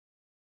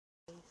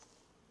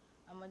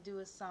gonna do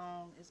a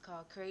song. It's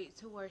called "Create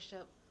to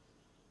Worship."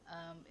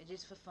 It's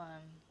just for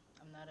fun.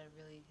 I'm not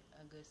really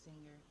a good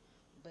singer,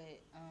 but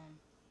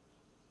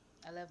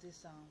I love this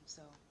song,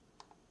 so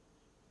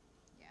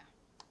yeah.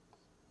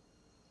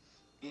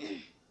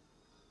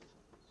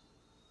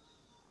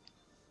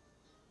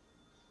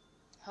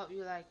 Hope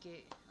you like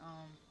it.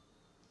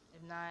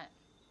 If not,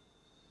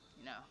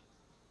 you know.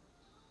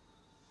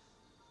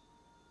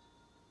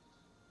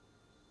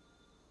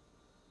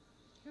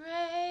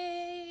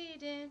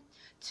 Creating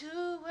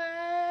to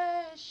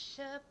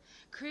worship,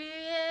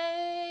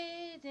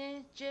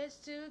 creating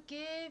just to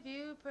give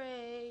you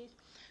praise,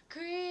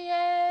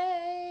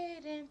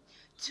 creating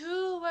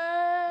to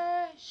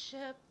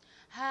worship,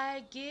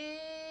 I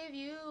give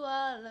you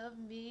all of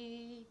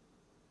me.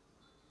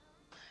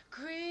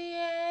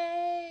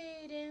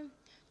 Creating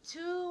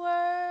to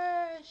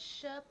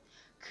worship,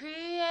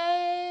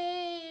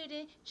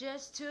 creating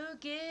just to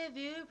give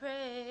you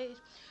praise,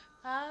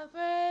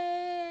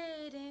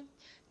 operating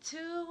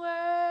to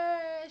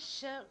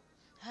worship,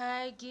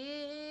 I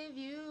give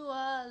you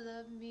all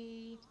of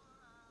me.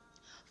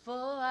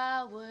 For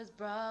I was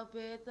brought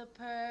with a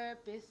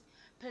purpose,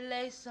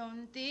 placed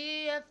on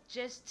the earth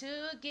just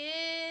to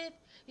give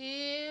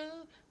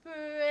you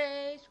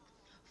praise.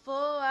 For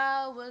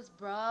I was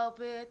brought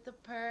with a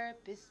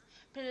purpose,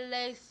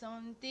 placed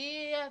on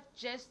the earth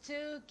just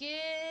to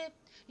give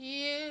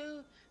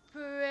you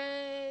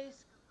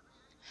praise.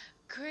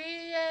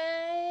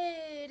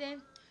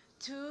 Creating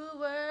to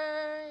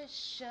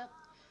worship,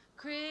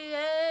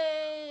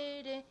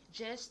 creating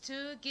just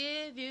to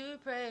give you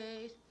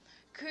praise,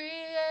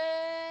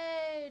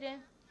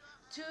 creating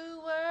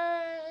to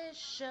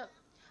worship,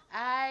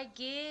 I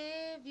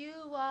give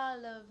you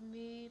all of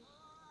me.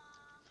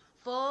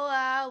 For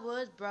I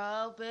was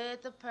brought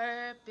with a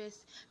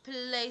purpose,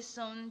 placed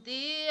on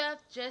the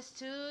earth just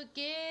to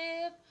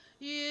give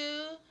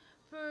you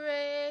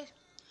praise.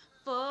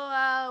 For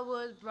I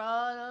was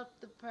brought up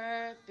the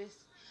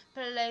purpose,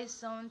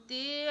 placed on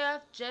the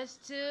earth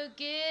just to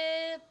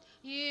give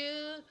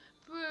you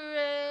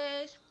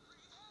praise.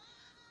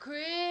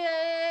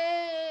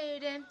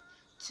 Creating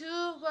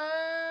to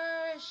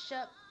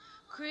worship,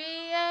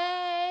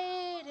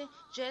 creating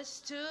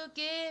just to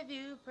give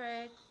you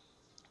praise.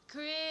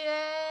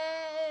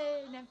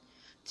 Creating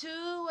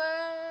to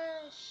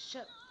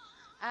worship,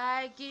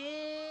 I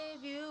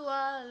give you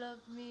all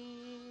of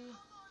me.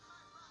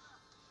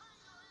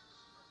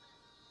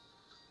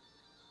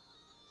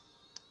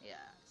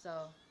 Yeah,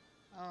 so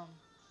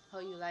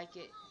hope you like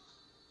it.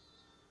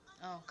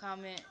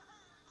 Comment.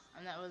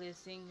 I'm not really a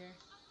singer,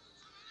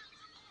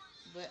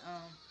 but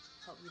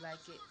hope you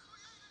like it.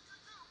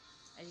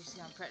 As you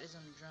see, I'm practicing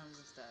on the drums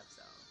and stuff,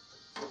 so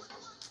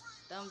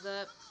thumbs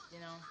up, you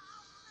know.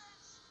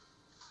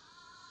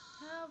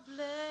 I'll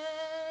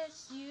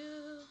bless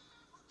you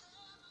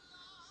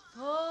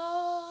forever.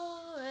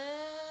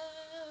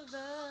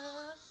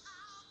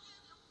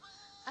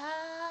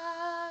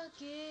 I'll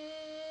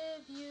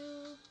give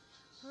you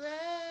praise.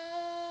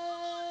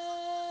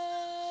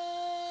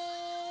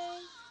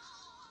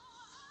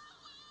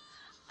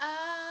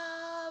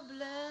 I'll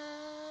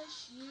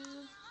bless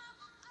you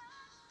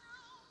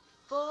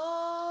forever.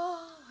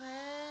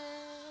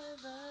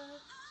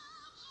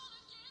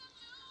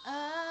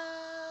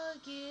 I'll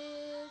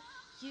give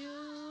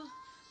you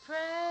praise.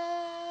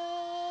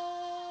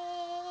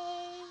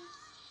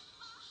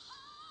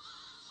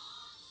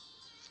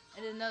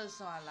 And another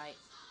song I like.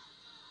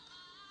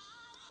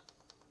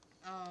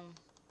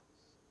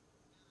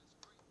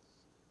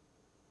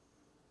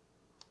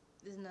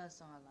 This is another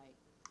song I like.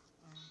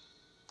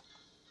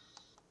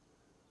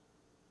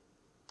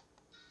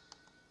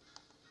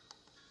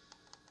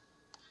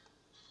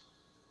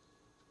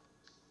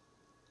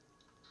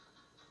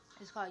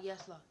 It's called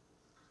Yes Lord.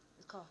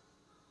 It's called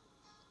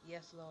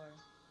Yes Lord.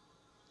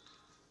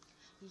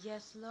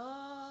 Yes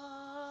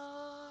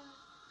Lord,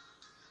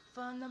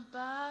 from the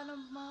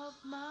bottom of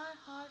my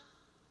heart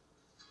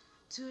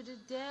to the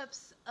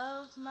depths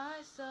of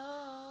my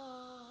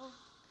soul.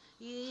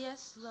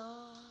 Yes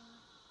Lord,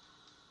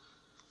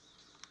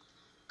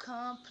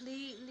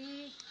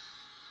 completely.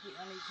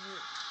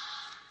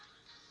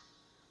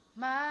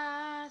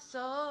 My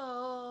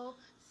soul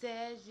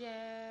says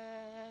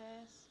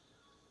yes.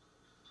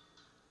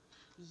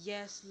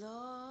 Yes,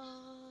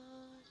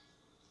 Lord.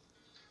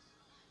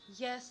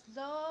 Yes,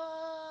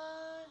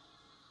 Lord.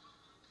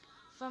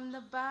 From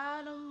the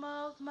bottom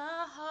of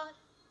my heart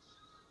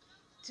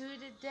to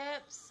the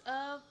depths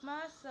of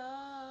my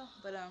soul.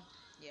 But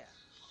yeah,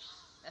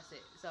 that's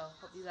it. So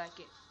hope you like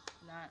it.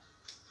 If not,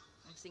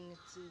 I'm singing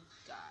to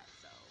God.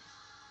 So.